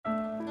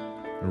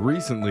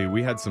Recently,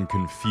 we had some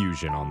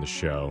confusion on the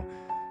show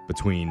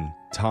between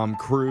Tom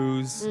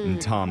Cruise and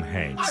Tom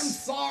Hanks. I'm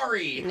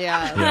sorry.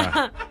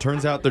 Yeah.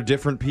 Turns out they're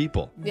different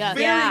people. Yeah.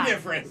 Very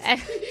different.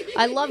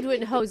 I loved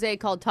when Jose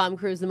called Tom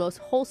Cruise the most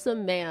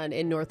wholesome man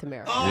in North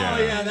America. Oh,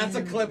 yeah, that's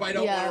a clip I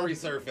don't want to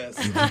resurface.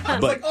 I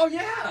was like, oh,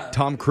 yeah.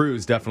 Tom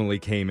Cruise definitely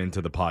came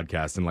into the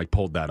podcast and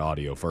pulled that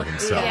audio for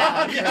himself.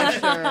 Yeah, for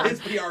sure.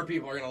 His PR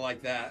people are going to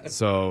like that.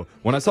 So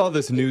when I saw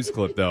this news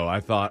clip, though, I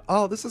thought,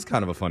 oh, this is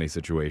kind of a funny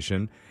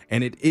situation.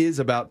 And it is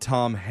about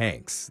Tom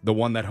Hanks, the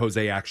one that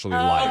Jose actually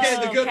likes.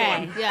 Okay, the good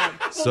one. Yeah.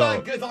 Well,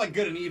 it's not like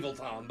good and evil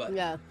Tom, but...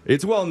 Yeah.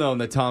 It's well known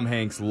that Tom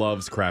Hanks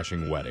loves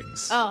crashing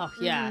weddings. Oh,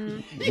 yeah.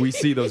 We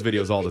see those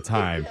videos all the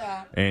time.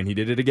 And he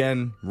did it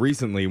again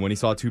recently when he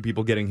saw two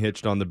people getting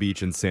hitched on the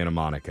beach in Santa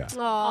Monica.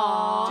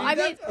 Aww. Dude, I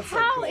mean, that's so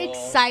how cool.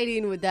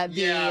 exciting would that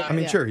be? Yeah. I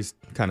mean, sure, he's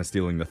kind of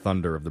stealing the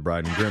thunder of the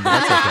bride and groom, but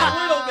that's okay.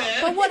 A little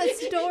bit. But what a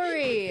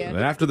story. And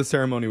after the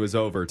ceremony was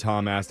over,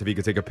 Tom asked if he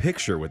could take a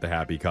picture with the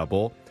happy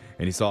couple.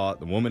 And he saw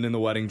the woman in the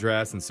wedding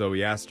dress, and so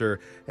he asked her,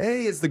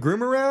 hey, is the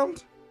groom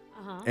around?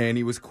 And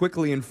he was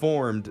quickly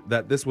informed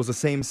that this was a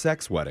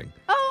same-sex wedding.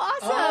 Oh,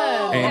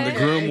 awesome. And the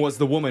groom was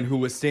the woman who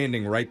was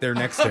standing right there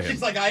next to him,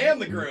 She's like, I am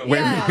the groom.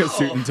 wearing a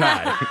suit and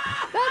tie.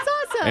 That's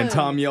awesome. And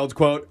Tom yelled,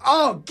 quote,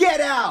 oh, get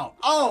out!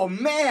 Oh,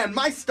 man,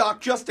 my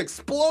stock just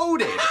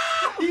exploded.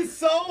 He's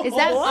so Is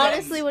that wholesome.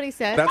 honestly what he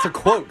said? That's a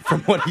quote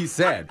from what he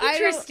said.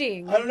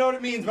 Interesting. I don't know what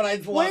it means, but I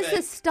love What does it.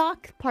 the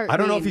stock part I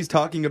don't know if mean? he's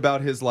talking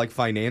about his,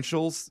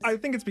 financials. I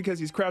think it's because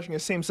he's crashing a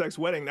same-sex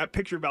wedding. That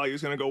picture value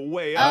is going to go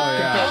way up Oh,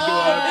 compared to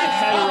a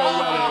hetero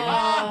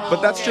wedding.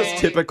 But that's just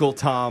typical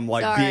Tom,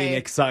 Sorry. being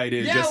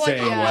excited, Yeah, just like,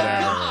 saying oh my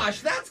whatever.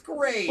 gosh, that's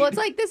great. Well, it's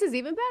like, this is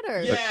even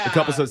better. Yeah. The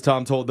couple says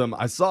Tom told them,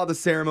 I saw the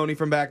ceremony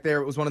from back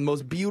there. It was one of the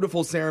most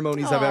beautiful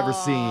ceremonies I've ever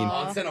seen.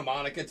 On Santa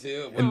Monica,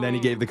 too. And then he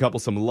gave the couple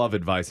some love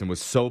advice and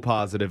was so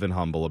positive and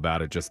humble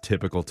about it. Just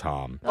typical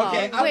Tom.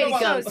 Okay, Oh, way I don't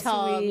to know go, why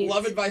Tom.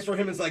 love advice from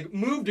him is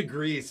move to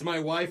Greece. My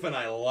wife and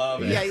I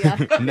love it.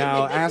 Yeah.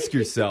 Now, ask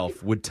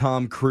yourself, would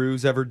Tom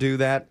Cruise ever do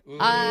that?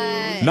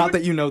 Not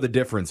that you know the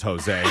difference,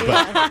 Jose,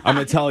 but I'm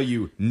going to tell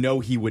you, no,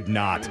 he would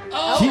not.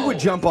 He would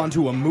jump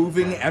onto a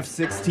moving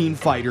F-16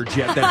 fighter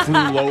jet that flew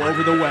low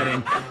over the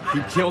wedding.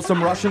 He'd kill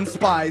some Russian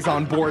spies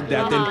on board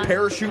that, then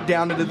parachute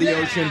down into the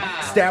ocean,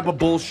 stab a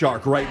bull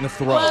shark right in the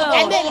throat.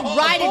 And then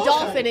ride a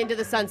dolphin into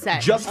the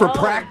sunset. Just for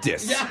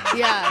practice.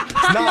 Yeah.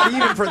 Not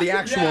even for the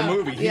actual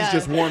movie. He's Yeah.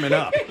 just warming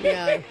up.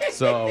 Yeah.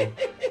 So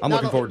I'm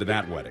looking forward to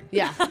that wedding.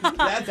 Yeah. That's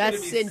gonna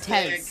That's be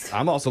intense. sick.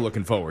 I'm also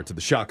looking forward to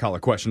the shot collar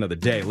question of the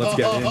day. Let's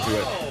get into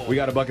it. We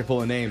got a bucket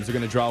full of names. We're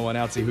going to draw one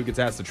out, see who gets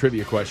asked the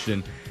trivia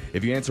question.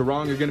 If you answer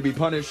wrong, you're going to be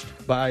punished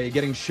by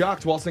getting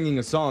shocked while singing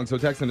a song. So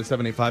text into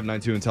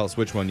 78592 and tell us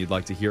which one you'd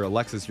like to hear.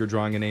 Alexis, you're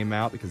drawing a name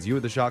out because you were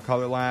the shot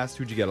caller last.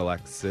 Who'd you get,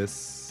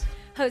 Alexis?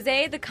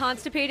 Jose, the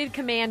constipated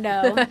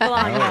commando. Belong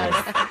to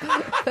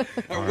us.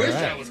 I wish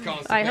I was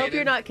constipated. I hope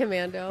you're not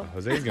commando.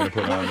 Jose's going to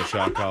put on the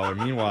shot collar.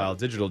 Meanwhile,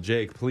 Digital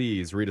Jake,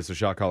 please read us a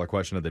shot collar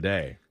question of the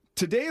day.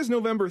 Today is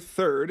November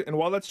 3rd, and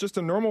while that's just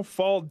a normal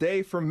fall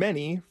day for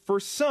many, for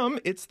some,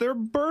 it's their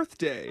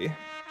birthday.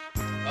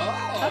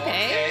 Oh,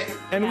 Okay.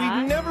 And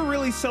we never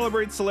really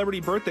celebrate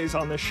celebrity birthdays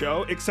on this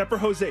show, except for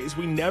Jose's.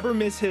 We never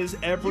miss his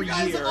every You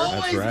guys year.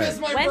 always That's right. miss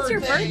my When's your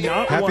birthday?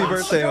 Not Happy once.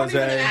 birthday, Don't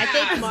even Jose. I ask.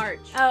 think March.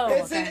 Oh,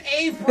 It's in okay.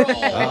 April.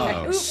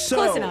 Oh. Ooh, So-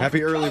 close enough.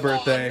 Happy early Come on,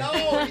 birthday.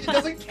 No, it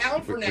doesn't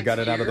count for We next got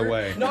it out of the year.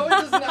 way. No, it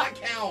does not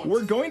count.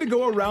 We're going to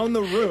go around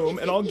the room,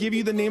 and I'll give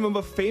you the name of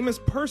a famous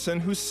person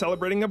who's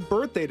celebrating a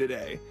birthday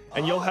today.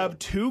 And you'll have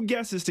 2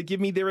 guesses to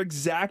give me their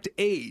exact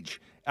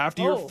age.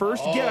 After your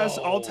first guess,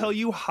 I'll tell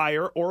you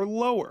higher or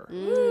lower.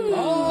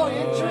 Oh,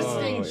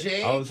 interesting,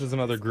 Jake. Oh, this is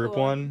another group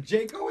one?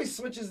 Jake always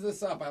switches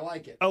this up. I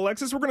like it.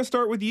 Alexis, we're going to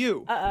start with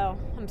you. Uh-oh.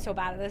 I'm so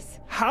bad at this.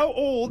 How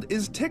old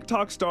is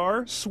TikTok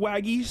star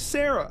Swaggy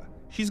Sarah?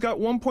 She's got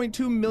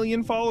 1.2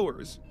 million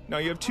followers. Now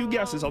you have 2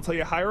 guesses. I'll tell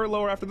you higher or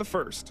lower after the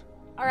first.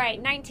 All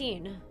right,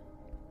 19.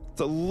 It's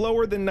a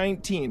lower than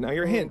 19. Now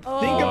your hint. Oh,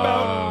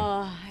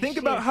 Think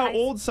shit. about how I-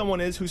 old someone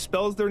is who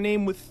spells their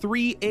name with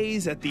 3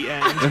 A's at the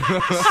end.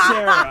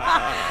 Sarah.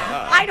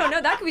 I don't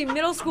know. That could be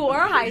middle school or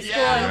high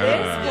school at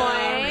this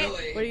point.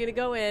 Really. What are you going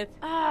to go with?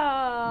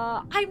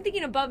 I'm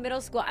thinking above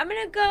middle school. I'm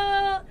going to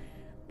go...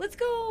 Let's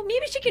go...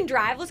 Maybe she can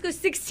drive. Let's go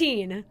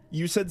 16.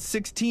 You said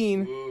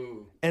 16,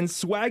 Ooh. and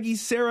Swaggy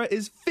Sarah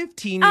is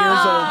 15 years old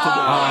today.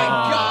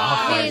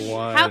 I mean,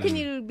 one. how can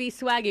you be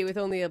swaggy with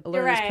only a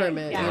learner's right.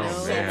 permit? Yeah. You know?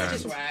 Oh, man. It's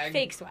just Swag.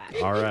 fake swag.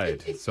 All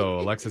right. So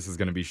Alexis is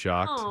going to be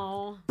shocked.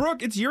 Oh.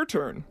 Brooke, it's your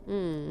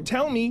turn.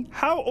 Tell me,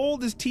 how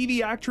old is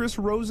TV actress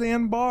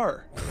Roseanne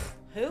Barr?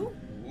 Who?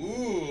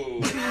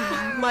 Ooh.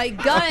 My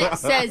gut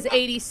says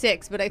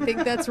 86, but I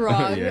think that's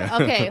wrong. Yeah.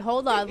 Okay,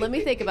 hold on. Let me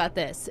think about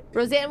this.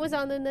 Roseanne was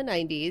on in the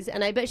 90s,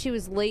 and I bet she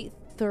was late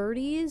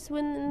 30s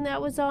when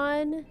that was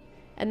on.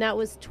 And that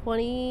was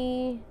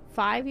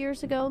 25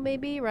 years ago,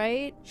 maybe,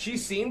 right? She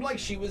seemed like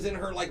she was in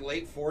her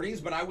late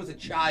 40s, but I was a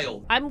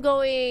child. I'm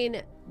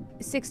going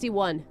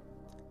 61.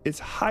 It's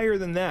higher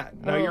than that.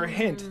 Now, your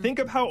hint. Think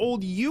of how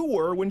old you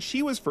were when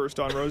she was first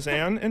on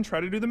Roseanne and try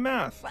to do the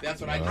math. That's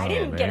what I did. I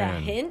didn't get a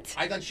man. hint.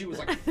 I thought she was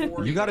like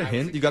 40. You got a when I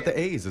was hint. You got kid. the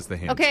A's as the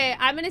hint. Okay,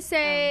 I'm going to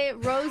say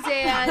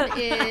Roseanne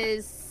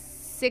is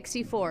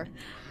 64.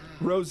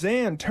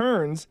 Roseanne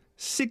turns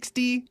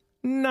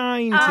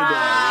 69 today.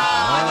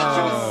 I thought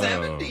she was Oh.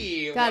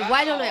 70. God,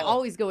 why don't I Wow.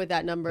 always go with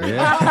that number?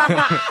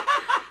 Yeah.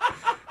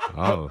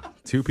 Oh,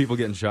 2 people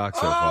getting shocked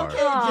so far. Okay,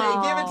 Jay,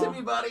 give it to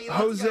me, buddy.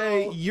 Let's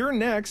Jose, go. you're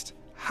next.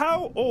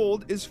 How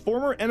old is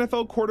former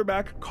NFL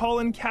quarterback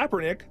Colin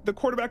Kaepernick, the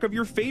quarterback of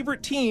your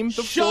favorite team,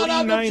 the Shut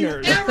up! Don't you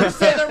 49ers? ever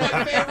say they're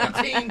my favorite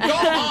team. Go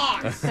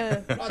Hawks!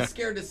 I'm not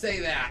scared to say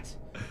that.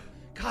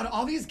 God,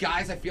 all these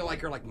guys I feel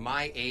like are like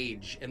my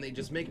age, and they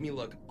just make me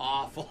look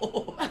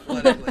awful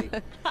athletically.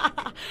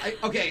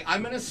 Okay,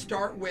 I'm gonna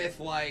start with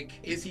like,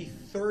 is he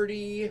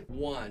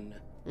 31?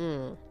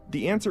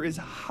 The answer is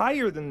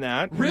higher than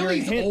that. Really?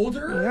 Your He's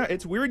older? Yeah,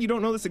 it's weird you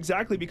don't know this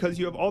exactly because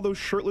you have all those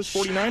shirtless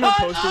 49er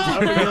posters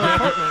up in your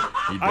apartment.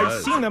 He I've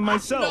does. seen them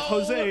myself. No.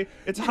 Jose,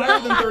 it's higher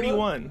than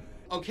 31.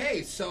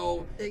 Okay,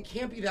 so it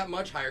can't be that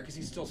much higher because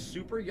he's still a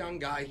super young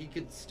guy. He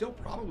could still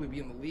probably be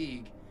in the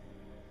league.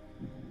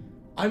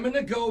 I'm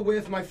gonna go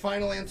with my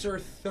final answer,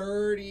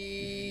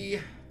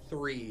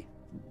 33.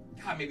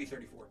 God, maybe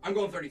 34. I'm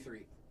going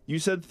 33. You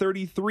said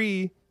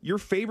 33. Your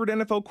favorite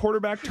NFL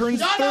quarterback turns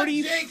Shut up,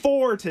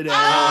 34 today.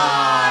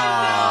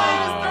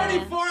 I know, it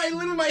was 34. I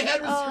literally, my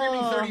head was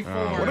screaming 34.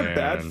 Oh, What a man.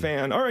 bad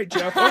fan. All right,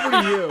 Jeff, over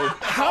to you.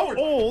 How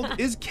old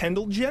is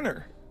Kendall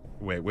Jenner?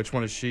 Wait, which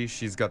one is she?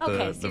 She's got Okay, the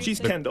seriously. She's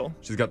Kendall.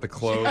 she's got the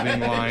clothing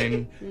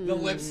line. The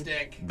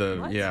lipstick.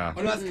 Yeah.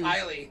 Oh, no, that's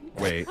Kylie.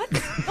 Wait.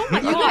 Oh my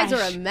You guys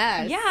gosh. are a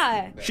mess.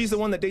 Yeah. She's the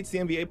one that dates the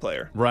NBA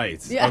player.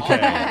 Right. Yeah. Okay.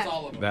 That's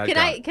all of them. That Can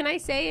guy. can I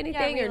say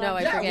anything we or no? love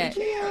I Yeah, forget.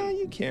 we Yeah, can.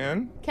 you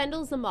can.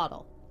 Kendall's the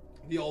model.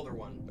 The older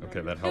one. Okay,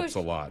 that helps a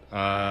lot.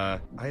 I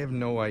have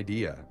no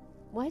idea.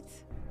 What?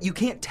 You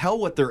can't tell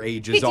what their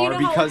ages Hey, do you are know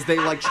how- because they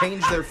like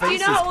change their Do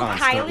faces you know how old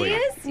constantly. Kylie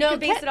is? No, You can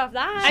base Ke- it off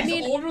that. I She's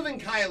mean- older than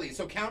Kylie,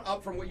 so count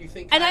up from what you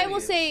think. And I Kylie will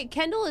is. say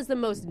Kendall is the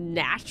most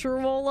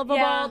natural of them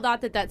Yeah. all.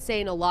 Not that that's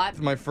saying a lot.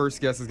 My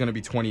first guess is going to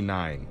be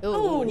 29.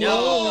 Oh,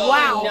 No.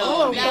 wow. No,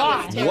 Oh, that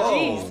God. was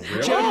Whoa,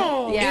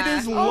 really? Yeah. It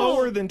is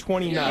lower than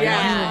 29.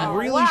 Yeah. You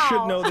really Wow.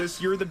 should know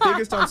this. You're the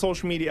biggest on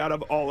social media out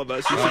of all of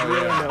us. You should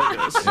really know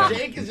this.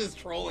 Jake is just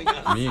trolling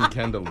us. Me and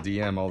Kendall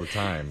DM all the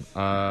time.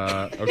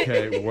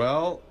 Okay,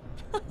 well,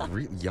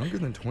 younger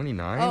than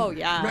 29? Oh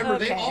yeah. Remember,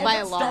 they Okay. all By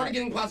a lot. started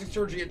getting plastic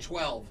surgery at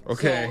 12.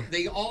 Okay. So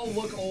they all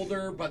look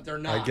older, but they're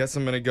not. I guess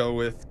I'm going to go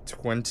with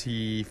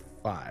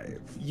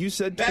 25. You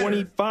said Better.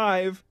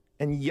 25,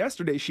 and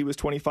yesterday she was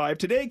 25.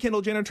 Today,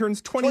 Kendall Jenner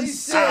turns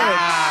 26. There we go.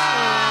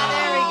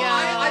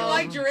 I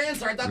liked your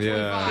answer. I thought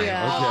 25.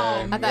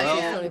 Yeah. Okay. I thought she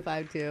was Well,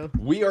 25 too.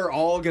 we are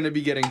all going to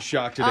be getting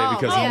shocked today Oh,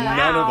 because yeah.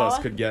 none of Wow. us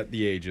could get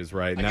the ages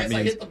right. I And that guess I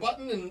means hit the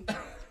button and.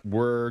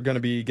 we're going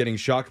to be getting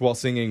shocked while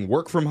singing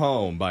Work From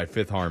Home by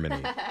Fifth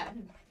Harmony.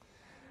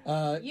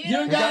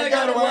 You gotta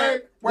go to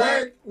work,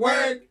 work,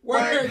 work,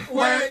 work,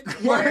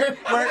 work,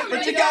 work, work,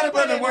 but you gotta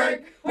put in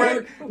work,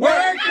 work,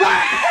 work,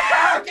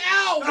 work,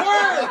 ow,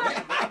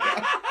 work!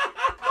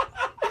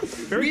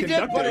 Very We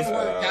did put in conductive.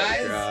 work,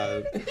 guys.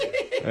 God.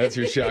 That's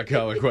your shot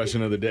collar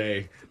question of the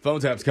day. Phone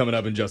tap's coming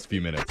up in just a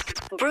few minutes.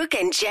 Brooke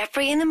and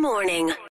Jeffrey in the morning.